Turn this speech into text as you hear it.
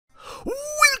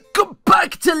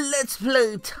to Let's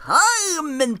Play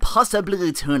Time and Possibly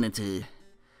Eternity.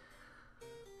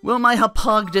 Well, my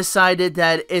Hapog decided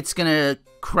that it's gonna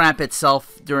crap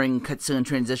itself during cutscene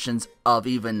transitions of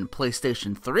even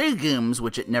PlayStation 3 games,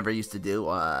 which it never used to do.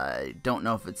 I don't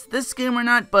know if it's this game or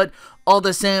not, but all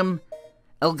the same,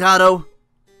 Elgato,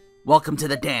 welcome to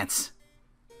the dance.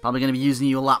 Probably gonna be using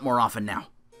you a lot more often now,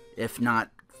 if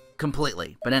not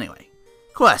completely. But anyway,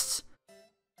 quests.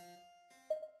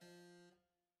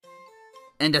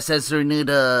 Enda says we need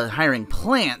hiring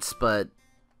plants, but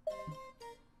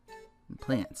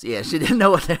plants. Yeah, she didn't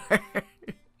know what they were.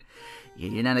 Yeah,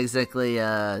 you're not exactly.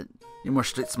 You're more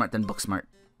street smart than book smart,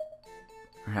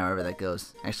 or however that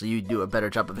goes. Actually, you do a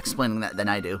better job of explaining that than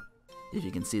I do. If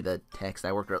you can see the text,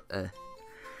 I worked. I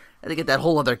had to get that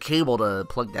whole other cable to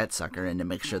plug that sucker in to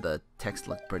make sure the text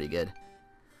looked pretty good.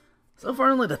 So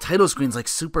far, only the title screen's like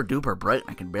super duper bright.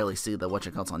 I can barely see the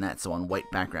whatchamacallits on that, so on white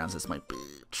backgrounds, this might be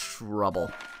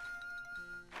trouble.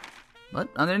 But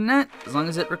other than that, as long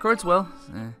as it records well,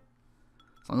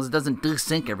 as long as it doesn't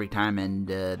desync every time, and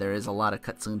there is a lot of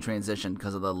cutscene transition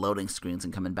because of the loading screens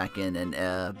and coming back in and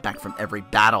back from every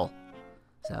battle.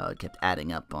 So it kept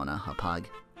adding up on a Hapog.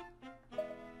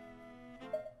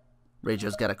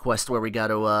 Radio's got a quest where we got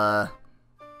to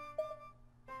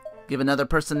give another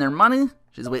person their money.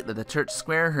 She's waiting at the church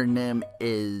square. Her name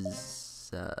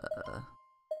is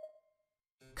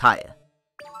Kaya.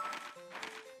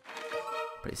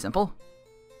 Pretty simple.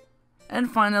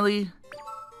 And finally,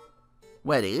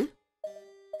 Weddy.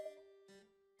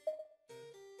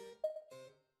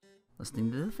 Listening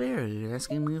to the fairy,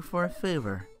 asking me for a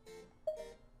favor.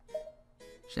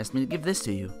 She asked me to give this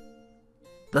to you.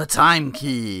 The time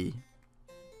key.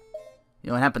 You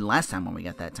know what happened last time when we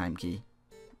got that time key?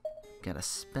 Got a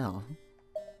spell.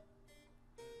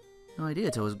 No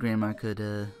idea till his grandma could,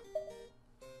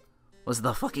 was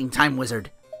the fucking time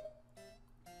wizard.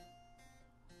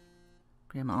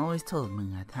 Grandma always told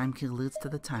me a time key leads to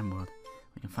the time world.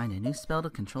 We can find a new spell to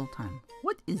control time.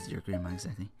 What is your grandma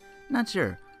exactly? Not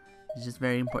sure. It's just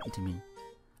very important to me.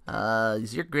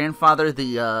 Is your grandfather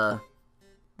the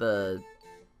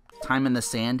time in the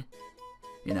sand?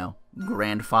 You know,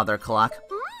 grandfather clock?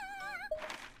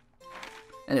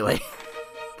 Anyway,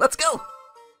 let's go!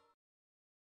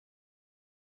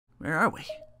 Where are we?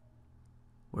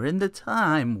 We're in the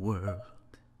time world.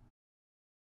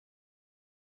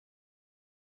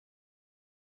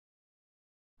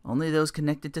 Only those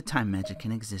connected to time magic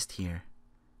can exist here.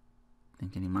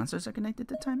 Think any monsters are connected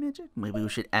to time magic? Maybe we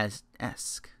should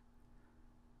ask.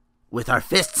 With our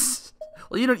fists!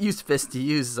 Well, you don't use fists, you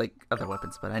use, like, other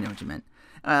weapons, but I know what you meant.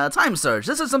 Time Surge.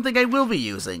 This is something I will be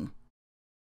using.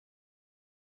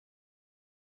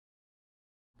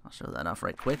 I'll show that off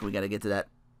right quick. We gotta get to that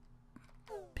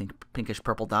pinkish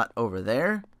purple dot over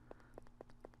there.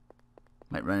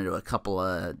 Might run into a couple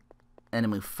of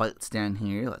enemy fights down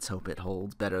here. Let's hope it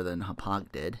holds better than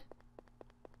Hapog did.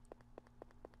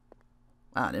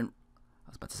 Wow, I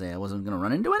was about to say I wasn't gonna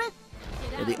run into it.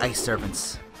 They're the ice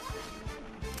servants.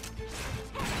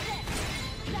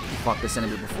 Fought this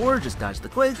enemy before, just dodge the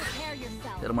quake,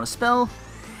 hit him on a spell,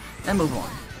 and move on.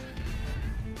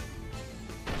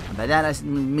 And by that, I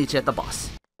meet you at the boss.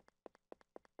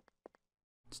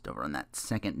 Just over on that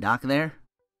second dock there.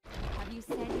 Have you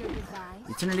said your goodbye?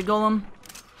 Eternity Golem.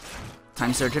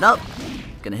 Time Surge it up.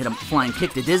 Gonna hit him, flying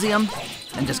kick to dizzy him,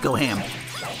 and just go ham.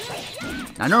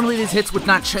 Now, normally these hits would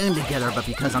not chain together, but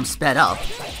because I'm sped up,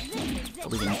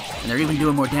 and they're even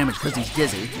doing more damage because he's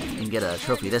dizzy, you can get a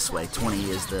trophy this way. 20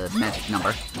 is the magic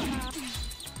number.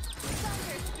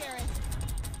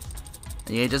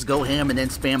 And yeah, just go ham and then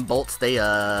spam bolts. They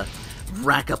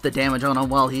rack up the damage on him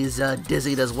while he's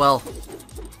dizzied as well.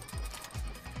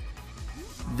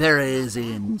 There is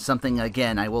something,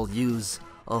 again, I will use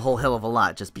a whole hell of a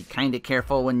lot. Just be kind of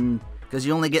careful because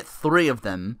you only get 3 of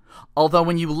them. Although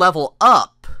when you level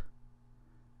up,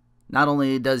 not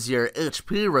only does your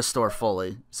HP restore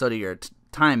fully, so do your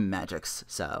time magics,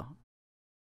 so.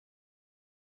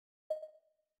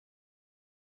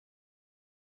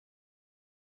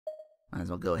 Might as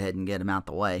well go ahead and get him out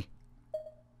the way.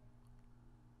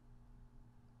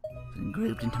 It's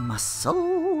engraved into my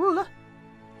soul.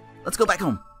 Let's go back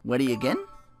home. Ready again?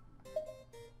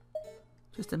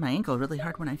 Twisted my ankle really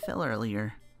hard when I fell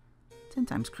earlier. 10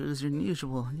 times cruisier than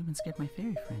usual, and even scared my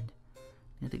fairy friend.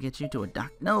 Need to get you to a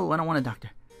doctor. No, I don't want a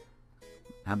doctor.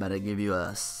 How about I give you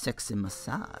a sexy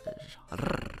massage?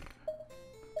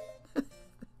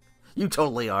 You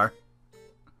totally are.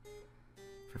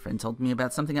 Your friend told me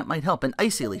about something that might help. An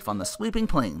icy leaf on the sweeping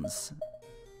plains.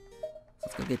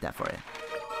 Let's go get that for you.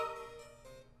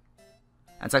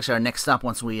 That's actually our next stop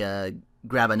once we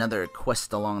grab another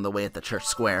quest along the way at the church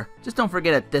square. Just don't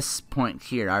forget at this point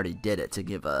here, I already did it to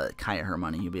give Kaya her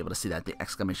money. You'll be able to see that at the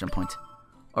exclamation point.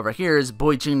 Over here is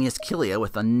Boy Genius Killia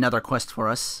with another quest for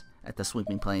us at the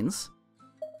Sweeping Plains.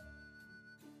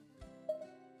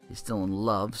 He's still in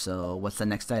love, so what's the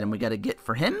next item we gotta get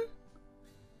for him?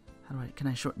 Can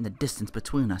I shorten the distance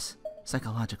between us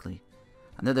psychologically?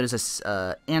 I know there's this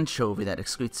anchovy that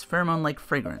excretes pheromone-like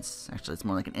fragrance. Actually, it's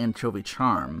more like an anchovy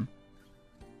charm.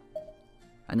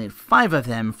 I need 5 of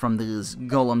them from these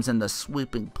golems in the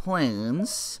Sweeping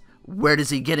Plains. Where is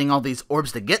he getting all these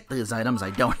orbs to get these items? I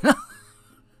don't know.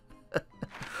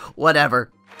 Whatever.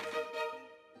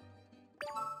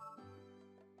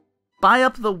 Buy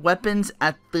up the weapons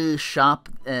at the shop.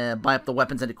 Buy up the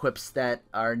weapons and equips that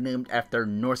are named after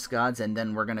Norse gods, and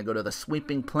then we're gonna go to the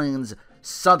Sweeping Plains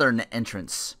southern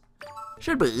entrance.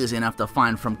 Should be easy enough to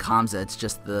find from Kamsa. It's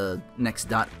just the next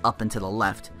dot up and to the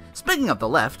left. Speaking of the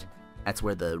left, that's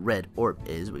where the red orb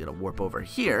is. We gotta warp over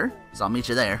here, so I'll meet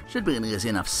you there. Should be an easy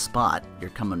enough spot. You're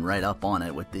coming right up on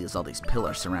it with all these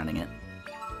pillars surrounding it.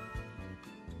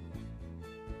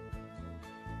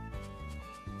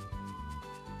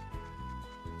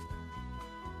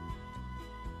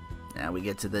 Now we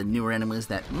get to the newer enemies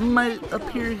that might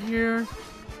appear here.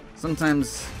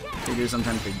 Sometimes they do,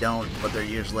 sometimes they don't, but they're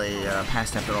usually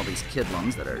passed after all these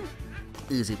kidlums that are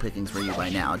easy pickings for you by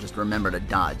now. Just remember to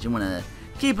dodge. You want to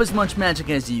keep as much magic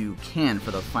as you can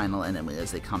for the final enemy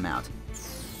as they come out.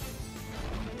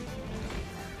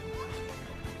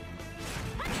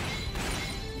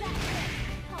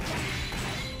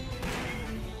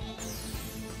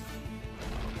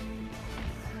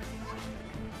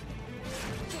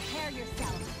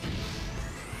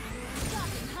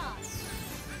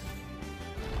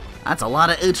 That's a lot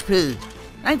of HP.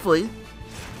 Thankfully,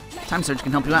 Time Surge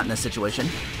can help you out in this situation.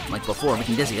 Like before, we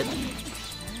can dizzy it.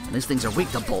 And these things are weak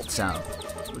to bolts, so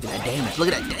look at that damage. Look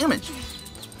at that damage!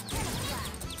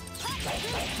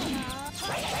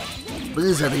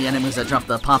 These are the enemies that drop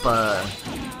the Papa...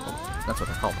 Oh, that's what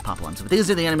they're called, the Papa-Lems. But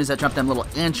these are the enemies that drop them little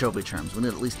anchovy charms. We need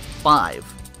at least 5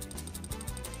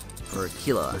 for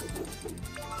Killia.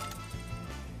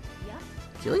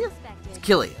 Killia? It's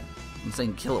Killia. I'm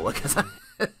saying Killua because I...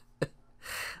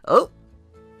 Oh!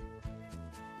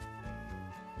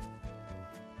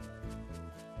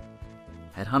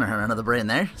 Had Hunter had another brain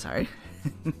there. Sorry.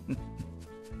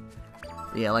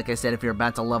 Yeah, like I said, if you're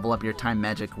about to level up, your time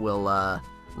magic will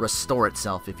restore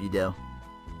itself if you do.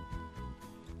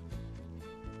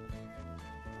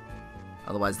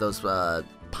 Otherwise, those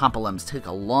Papa-Lems take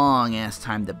a long-ass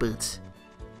time to boot.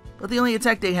 But the only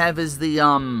attack they have is the,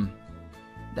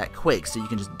 that Quake, so you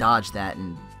can just dodge that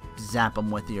and zap them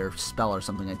with your spell or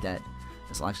something like that.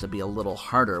 This will actually be a little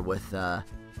harder with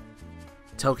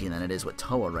Toki than it is with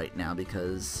Toa right now,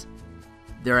 because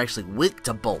they're actually weak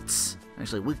to bolts.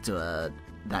 Actually weak to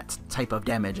that type of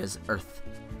damage as Earth.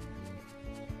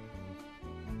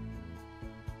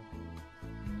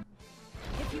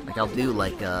 Like I'll do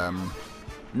like,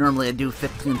 normally I do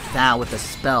 15 thou with a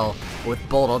spell, but with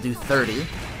Bolt I'll do 30.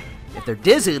 If they're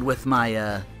dizzied with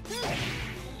my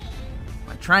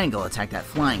triangle attack, that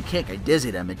flying kick, I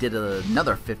dizzied them. It did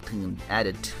another 15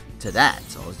 added to that,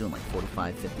 so I was doing like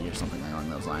 45, 50 or something along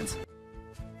those lines.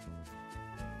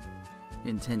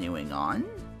 Continuing on.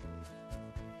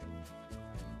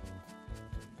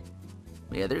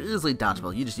 But yeah, they're easily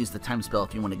dodgeable. You just use the time spell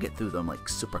if you want to get through them like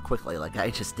super quickly, like I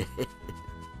just did.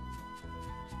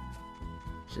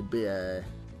 Should be I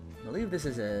believe this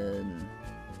is an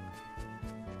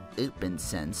open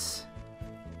sense.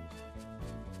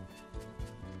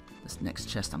 This next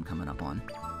chest I'm coming up on.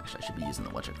 Actually, I should be using the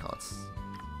whatchamacallits,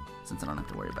 since I don't have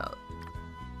to worry about.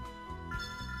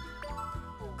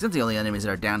 Since the only enemies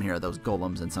that are down here are those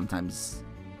golems, and sometimes...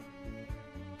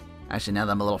 Actually, now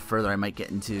that I'm a little further, I might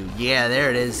get into... Yeah, there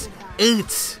it is!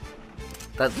 8!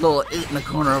 That little 8 in the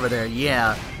corner over there,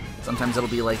 yeah. Sometimes it'll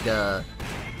be like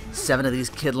 7 of these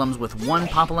kidlums with 1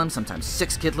 Papa-Lem, sometimes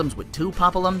 6 kidlums with 2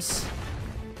 Papa-Lems.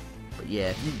 But yeah,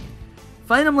 if you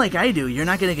fight them like I do, you're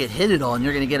not going to get hit at all, and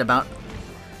you're going to get about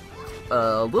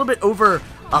a little bit over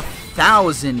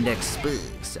 1,000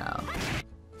 XP, so...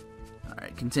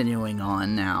 Alright, continuing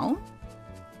on now.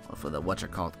 Hopefully the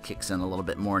whatchamacallit kicks in a little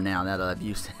bit more now that I've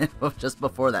used it just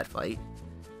before that fight.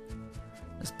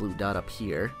 This blue dot up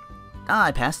here. Ah,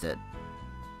 I passed it.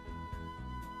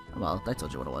 Well, I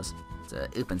told you what it was. It's a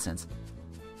open sense.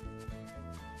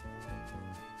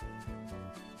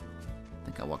 I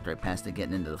think I walked right past it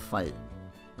getting into the fight.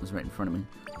 It was right in front of me.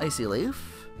 Icy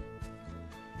Leaf.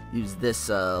 Use this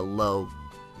low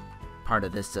part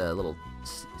of this little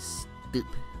stoop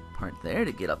part there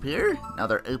to get up here.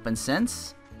 Another open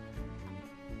sense.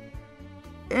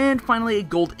 And finally, a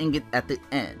gold ingot at the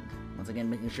end. Once again,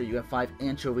 making sure you have 5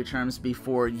 anchovy charms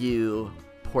before you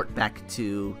port back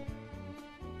to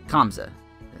Kamsa.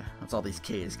 Yeah, that's all these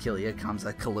K's. Kilia,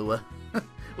 Kamsa, Kahlua.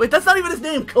 Wait, that's not even his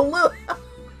name! Kahlua!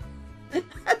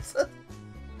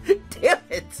 Damn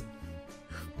it!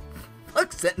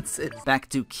 Fuck sentences. Back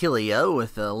to Kilia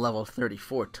with a level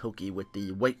 34 Toki with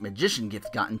the White Magician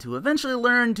gift gotten to eventually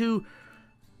learn to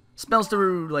spells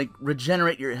to, like,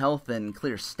 regenerate your health and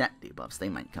clear stat debuffs. They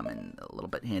might come in a little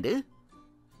bit handy.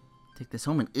 Take this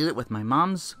home and eat it with my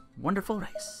mom's wonderful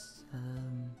rice.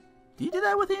 Do you do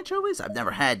that with anchovies? I've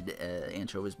never had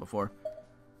anchovies before.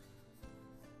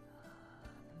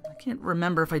 I can't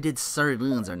remember if I did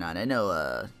sardines or not. I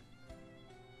know,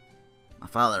 my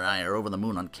father and I are over the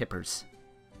moon on kippers.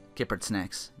 Kippered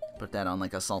snacks. Put that on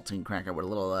like a saltine cracker with a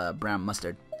little brown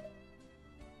mustard.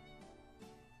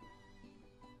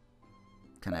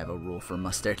 Kind of have a rule for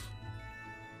mustard.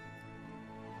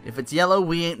 If it's yellow,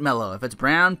 we ain't mellow. If it's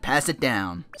brown, pass it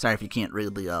down. Sorry if you can't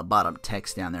read the bottom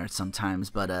text down there sometimes,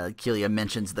 but Kilia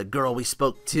mentions the girl we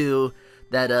spoke to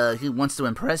that he wants to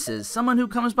impress is someone who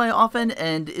comes by often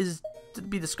and is to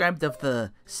be described of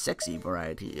the sexy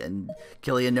variety. And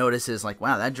Kilia notices, like,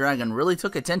 wow, that dragon really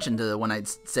took attention to when I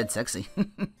said sexy.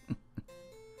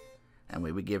 And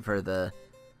we would give her the...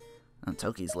 Oh,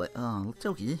 Toki's like, oh,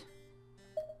 Toki.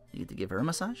 You get to give her a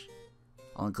massage?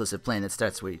 All-inclusive plan that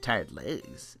starts with your tired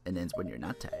legs and ends when you're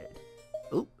not tired.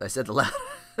 Oop, I said the loud.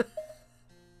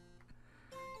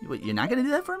 What, you're not gonna do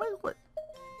that for me? What?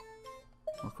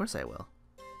 Well, of course I will.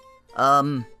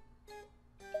 Oh,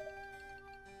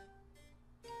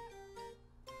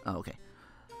 okay.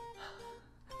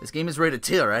 This game is rated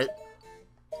 2, right?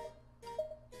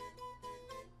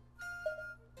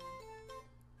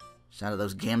 Shout out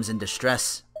those gams in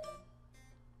distress.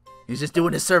 He's just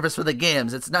doing his service for the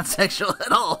gams. It's not sexual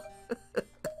at all.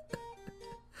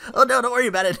 Oh no, don't worry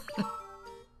about it.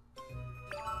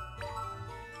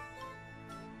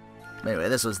 Anyway,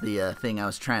 this was the thing I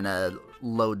was trying to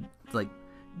load, like,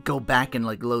 go back and,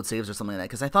 like, load saves or something like that,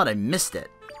 because I thought I missed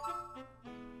it.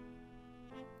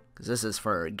 Because this is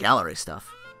for gallery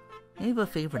stuff. I have a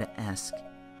favor to ask.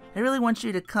 I really want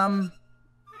you to come...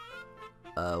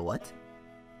 what?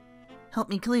 Help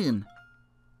me clean.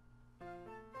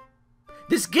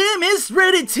 This game is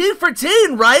rated 10 for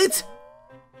 10, right?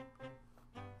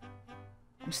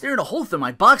 I'm staring a hole through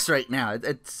my box right now.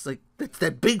 It's like, it's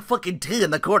that big fucking T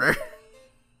in the corner.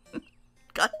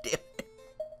 God damn it.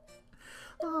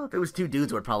 Oh, if it was 2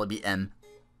 dudes, it would probably be M.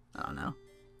 I don't know.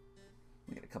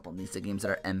 We got a couple of Nisa games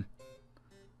that are M.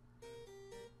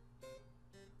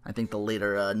 I think the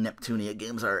later Neptunia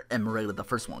games are M rated. The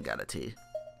first one got a T.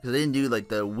 Because they didn't do, like,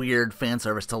 the weird fan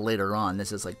service till later on.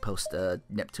 This is, like, post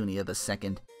Neptunia the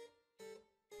second.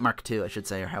 Mark II, I should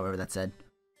say, or however that's said.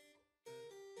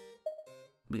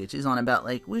 She's on about,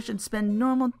 like, we should spend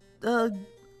normal,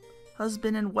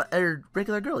 husband and or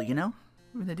regular girl, you know?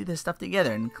 We're gonna do this stuff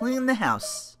together and clean the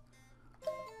house.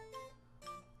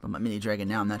 But my mini dragon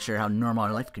now, I'm not sure how normal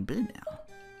our life can be now.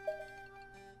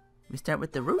 We start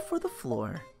with the roof or the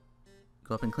floor?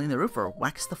 Go up and clean the roof or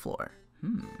wax the floor?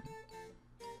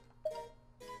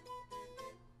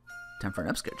 Time for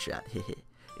an upskirt shot.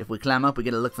 If we climb up, we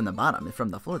get a look from the bottom. If from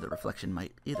the floor, the reflection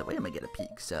might... Either way, I might get a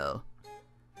peek, so...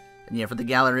 And yeah, for the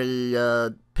gallery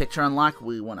picture unlock,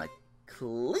 we want to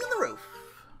clean the roof.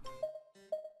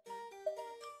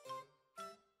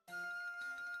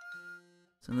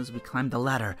 As soon as we climb the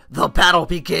ladder, the battle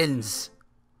begins!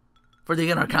 For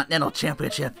the Intercontinental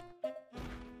Championship.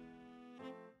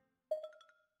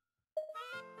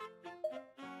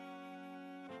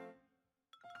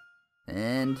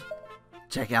 And...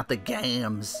 check out the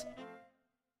games.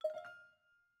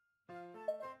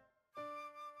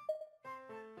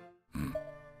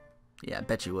 Yeah, I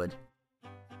bet you would.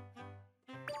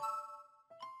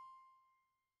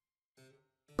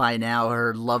 By now,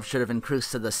 her love should have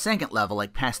increased to the 2nd level,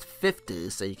 like past 50,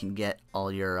 so you can get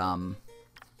all your,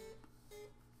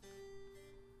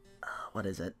 what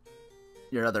is it?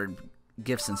 Your other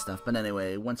gifts and stuff. But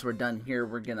anyway, once we're done here,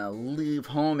 we're gonna leave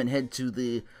home and head to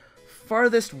the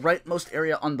farthest rightmost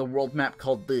area on the world map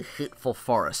called the Hateful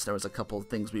Forest. There was a couple of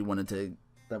things we wanted to...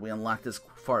 that we unlocked as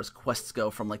far as quests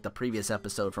go from, like, the previous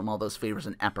episode, from all those favors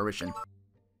and apparition.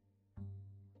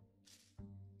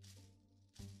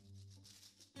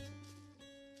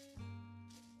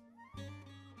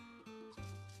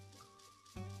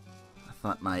 I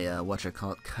thought my,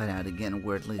 whatchamacallit cut out again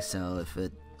weirdly, so if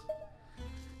it...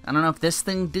 I don't know if this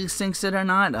thing desyncs it or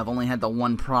not. I've only had the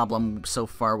one problem so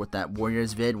far with that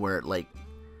Warriors vid where, it, like,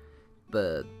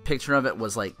 the picture of it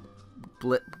was, like,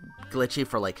 glitchy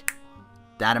for, like,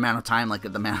 that amount of time, like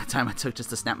the amount of time I took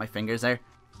just to snap my fingers there.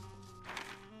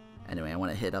 Anyway, I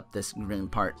want to hit up this green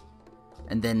part.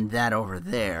 And then that over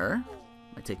there.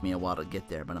 Might take me a while to get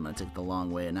there, but I'm going to take the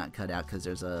long way and not cut out because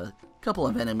there's a couple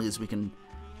of enemies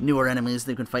newer enemies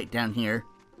that we can fight down here.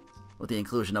 With the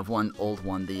inclusion of one old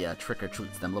one, the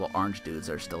trick-or-treats, them little orange dudes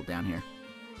are still down here.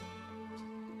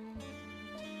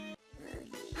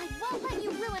 I won't let you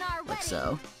ruin our Like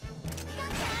so.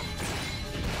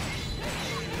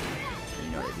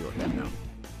 You know what I do with them now.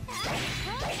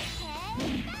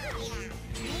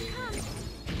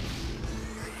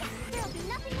 There'll be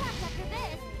nothing left after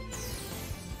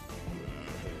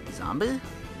this. Zombie?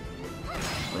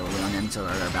 We'll wait on them until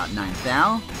they're about 9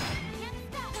 thou.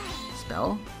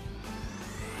 Spell.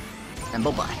 And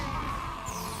bye-bye.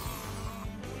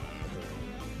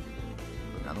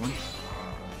 Another one.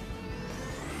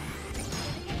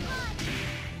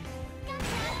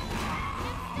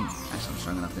 Actually, I'm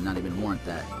strong enough to not even warrant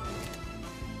that.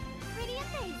 Pretty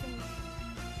amazing.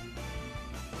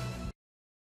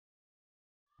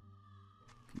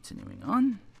 Continuing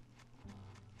on.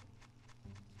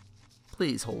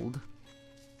 Please hold.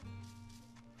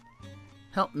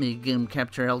 Help me, game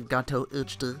capture El Gato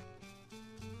Uchta.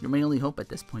 You're my only hope at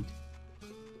this point.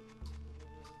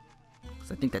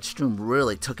 Because I think that Stroom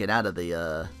really took it out of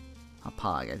the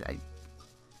Hauppauge. I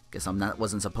guess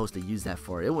wasn't supposed to use that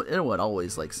for it. It would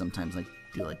always like sometimes like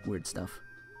do like weird stuff.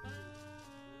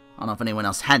 I don't know if anyone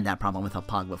else had that problem with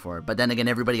Hauppauge before, but then again,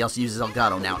 everybody else uses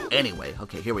Elgato now anyway.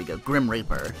 Okay, here we go. Grim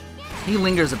Reaper. He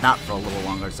lingers about for a little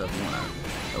longer, so if you want to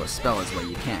throw a spell as well,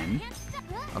 you can.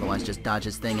 Otherwise, just dodge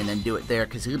his thing and then do it there,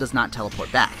 because he does not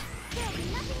teleport back.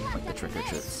 Like the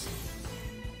trick-or-treats.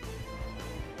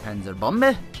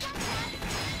 Panzerbombe.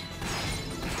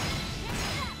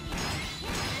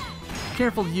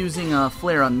 Careful using a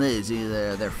flare on these.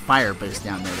 They're fire-based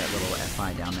down there, that little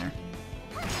FI down there.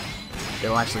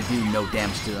 They'll actually do no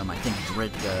damage to them. I think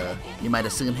Drake, you might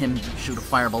have seen him shoot a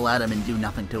fireball at him and do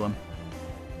nothing to him.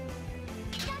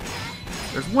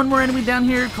 There's one more enemy down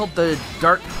here called the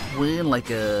Dark Queen, like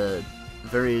a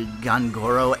very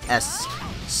Gangoro-esque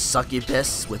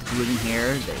succubus with green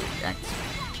hair. They act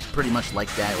pretty much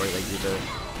like that, where they do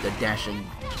the dashing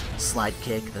slide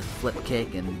kick, the flip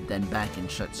kick, and then back and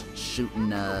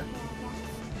shooting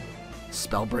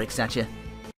spell breaks at you.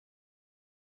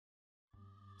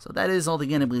 So that is all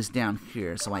the enemies down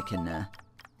here, so I can,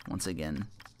 once again,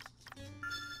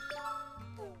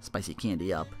 spicy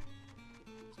candy up.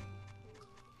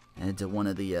 And to one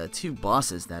of the two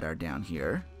bosses that are down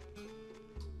here.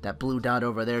 That blue dot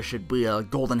over there should be a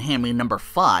Golden Hammy number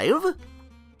 5.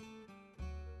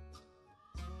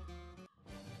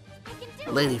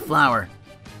 Lady Flower.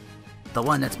 The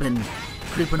one that's been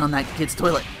creeping on that kid's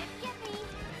toilet.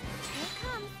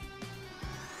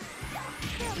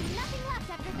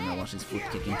 I know while she's flip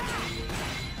kicking.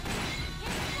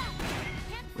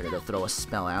 Ready to throw a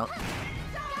spell out.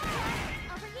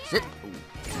 Sit.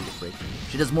 Break.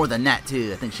 She does more than that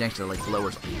too. I think she actually like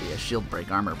lowers the shield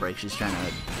break, armor break. She's trying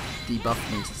to debuff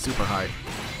me super hard.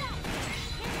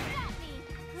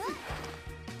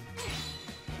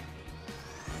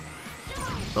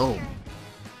 Boom.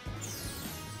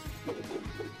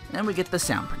 And we get the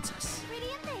Sound Princess.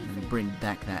 And we bring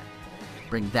that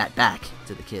back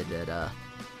to the kid at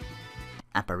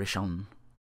Apparition.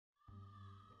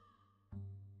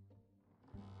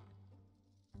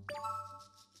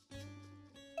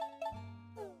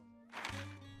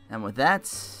 And with that,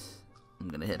 I'm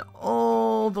going to head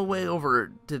all the way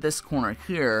over to this corner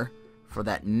here for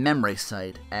that memory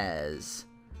site as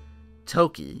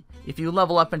Toki. If you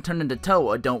level up and turn into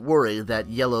Toa, don't worry, that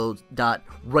yellow dot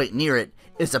right near it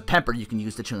is a pepper you can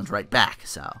use to change right back.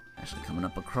 So, actually coming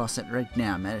up across it right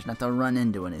now. Managed not to run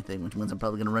into anything, which means I'm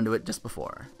probably going to run into it just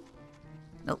before.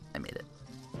 Nope, I made it.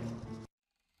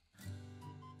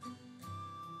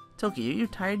 Toki, are you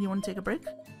tired? You want to take a break?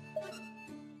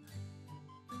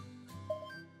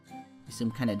 You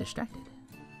seem kind of distracted.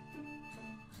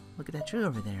 Look at that tree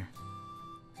over there.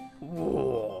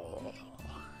 Whoa.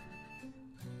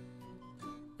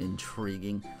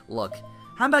 Intriguing. Look,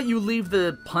 how about you leave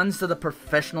the puns to the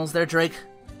professionals there, Drake?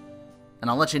 And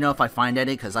I'll let you know if I find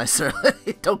any, because I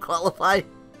certainly don't qualify.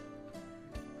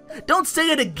 Don't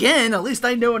say it again! At least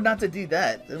I know not to do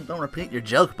that. Don't repeat your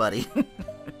joke, buddy.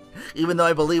 Even though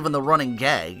I believe in the running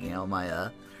gag. You know, my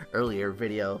earlier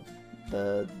video,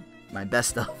 my best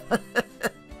stuff.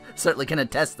 Certainly can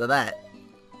attest to that.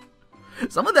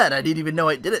 Some of that I didn't even know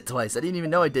I did it twice. I didn't even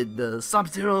know I did the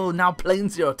Sub-Zero, now Plane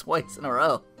Zero twice in a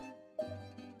row.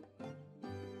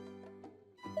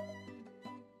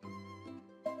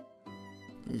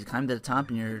 You just climb to the top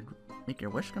and make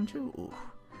your wish come true? Ooh.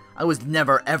 I was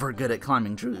never ever good at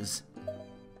climbing trees.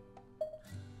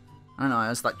 I don't know, I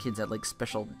always thought kids had like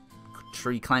special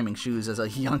tree climbing shoes as a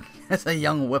young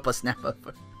whippersnapper.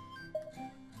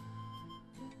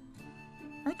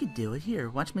 I could do it.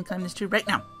 Here, watch me climb this tree right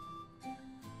now.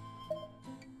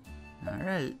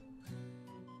 Alright.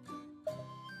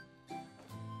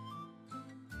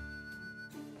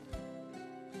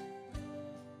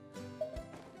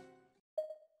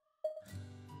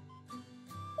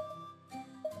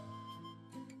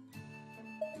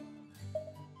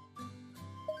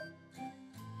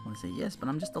 I want to say yes, but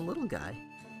I'm just a little guy.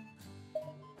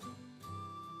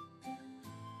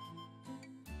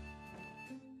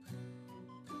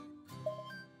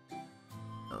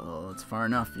 Oh, it's far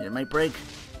enough. It might break.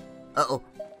 Uh-oh.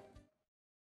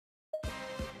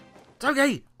 It's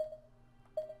okay!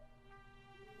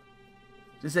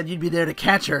 She said you'd be there to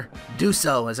catch her. Do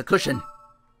so as a cushion.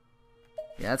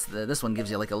 Yeah, this one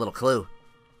gives you like a little clue.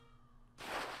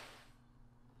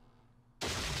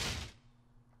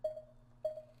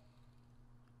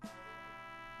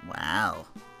 Wow.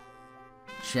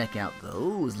 Check out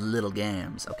those little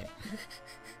gams. Okay.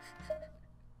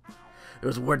 There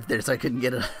was words there, so I couldn't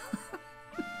get it.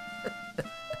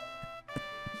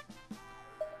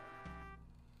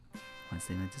 Want to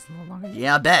stay just a little longer?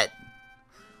 Yeah, I bet.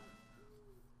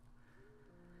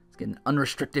 Let's get an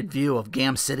unrestricted view of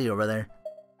Gam City over there.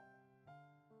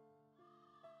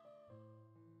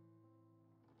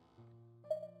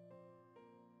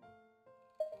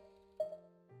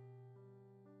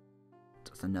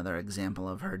 Just another example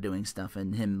of her doing stuff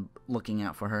and him looking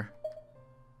out for her.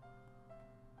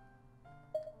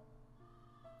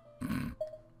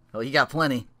 Oh, you got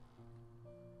plenty.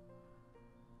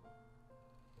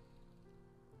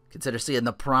 Consider seeing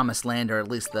the promised land, or at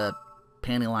least the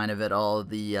panty line of it all,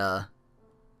 the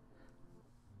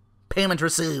payment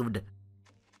received.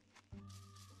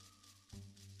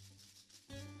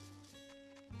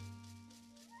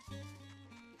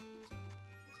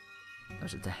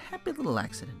 There's just a happy little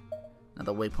accident.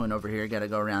 Another waypoint over here. Gotta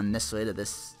go around this way to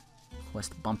this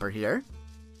quest bumper here.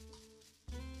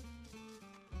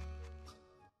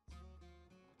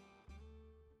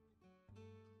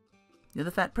 You're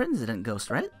the fat president ghost,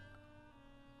 right?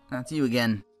 That's you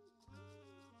again.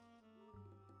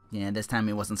 Yeah, this time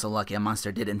he wasn't so lucky. A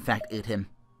monster did in fact eat him.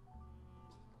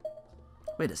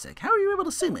 Wait a sec, how are you able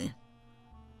to see me?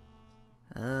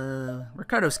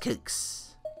 Ricardo's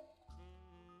Cakes.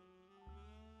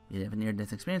 You have a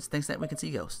near-death experience, thanks that we can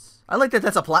see ghosts. I like that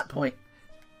that's a plot point.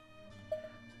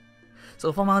 So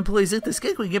if all my employees eat this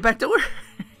cake, we can get back to work.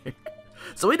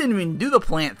 So we didn't even do the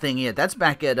plant thing yet. That's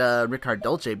back at Ricard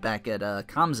Dolce, back at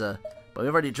Kamsa. But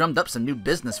we've already drummed up some new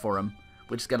business for him.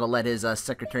 We just gotta let his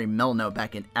secretary Mel know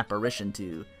back in Apparition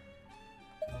to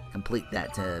complete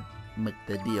that to make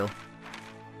the deal.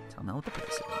 Tell Mel what the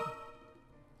price is.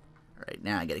 Alright,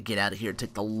 now I gotta get out of here,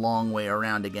 take the long way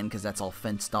around again, because that's all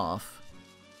fenced off.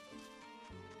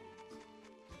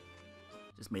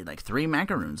 Just made like 3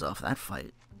 macaroons off that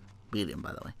fight. Beat him,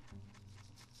 by the way.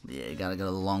 Yeah, you gotta go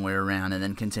the long way around and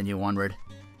then continue onward.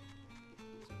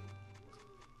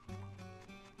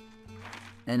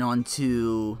 And on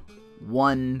to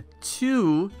 1,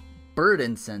 2 bird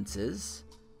incenses,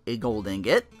 a gold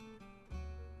ingot,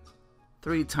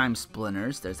 3 time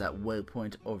splinters. There's that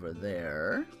waypoint over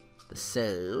there. The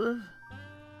save.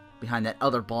 Behind that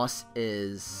other boss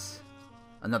is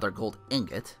another gold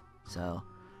ingot. So,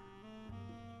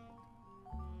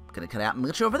 gonna cut out and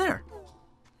get you over there.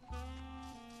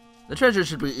 The treasure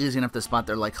should be easy enough to spot.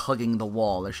 They're like hugging the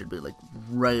wall. There should be like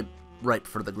ripe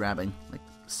for the grabbing, like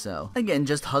so. Again,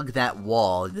 just hug that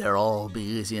wall. They'll all be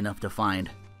easy enough to find.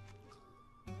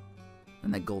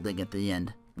 And that gold ingot at the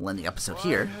end. We'll end the episode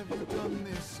here.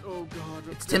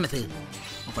 It's Timothy.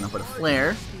 Open up with a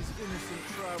flare.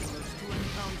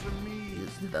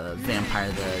 He's the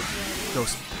vampire the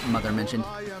ghost mother mentioned.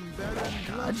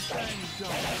 Dodge.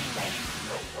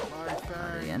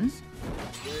 Again.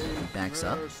 He backs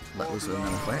up. Let loose with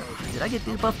another flare. Did I get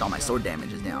debuffed? All my sword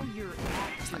damage is down.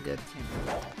 That's not good.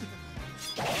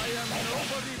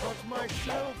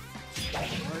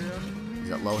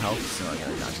 He's at low health, so I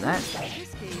gotta dodge that.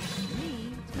 He's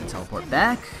gonna teleport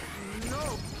back.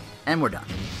 And we're done.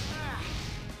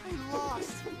 I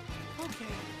lost. Okay.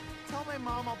 Tell my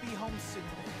mom I'll be home soon.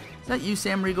 Is that you,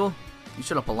 Sam Riegel? You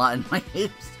showed up a lot in my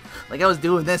games. Like I was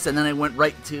doing this and then I went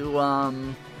right to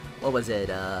what was it?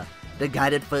 The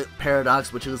Guided Foot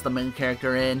Paradox, which was the main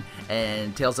character in,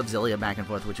 and Tales of Xillia back and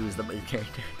forth, which was the main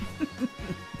character.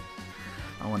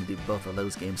 I want to do both of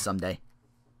those games someday.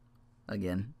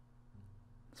 Again,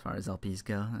 as far as LPs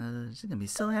go, she's gonna be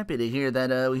so happy to hear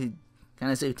that we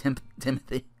kind of saved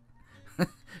Timothy.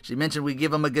 She mentioned we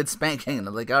give him a good spanking, and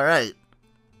I'm like, alright.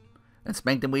 And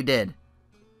spanked him we did.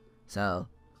 So,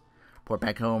 report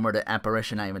back home or the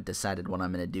apparition, I haven't decided what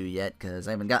I'm going to do yet, because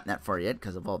I haven't gotten that far yet,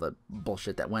 because of all the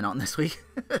bullshit that went on this week.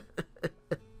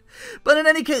 But in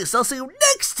any case, I'll see you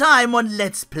next time on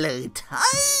Let's Play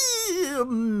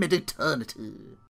Time Eternity.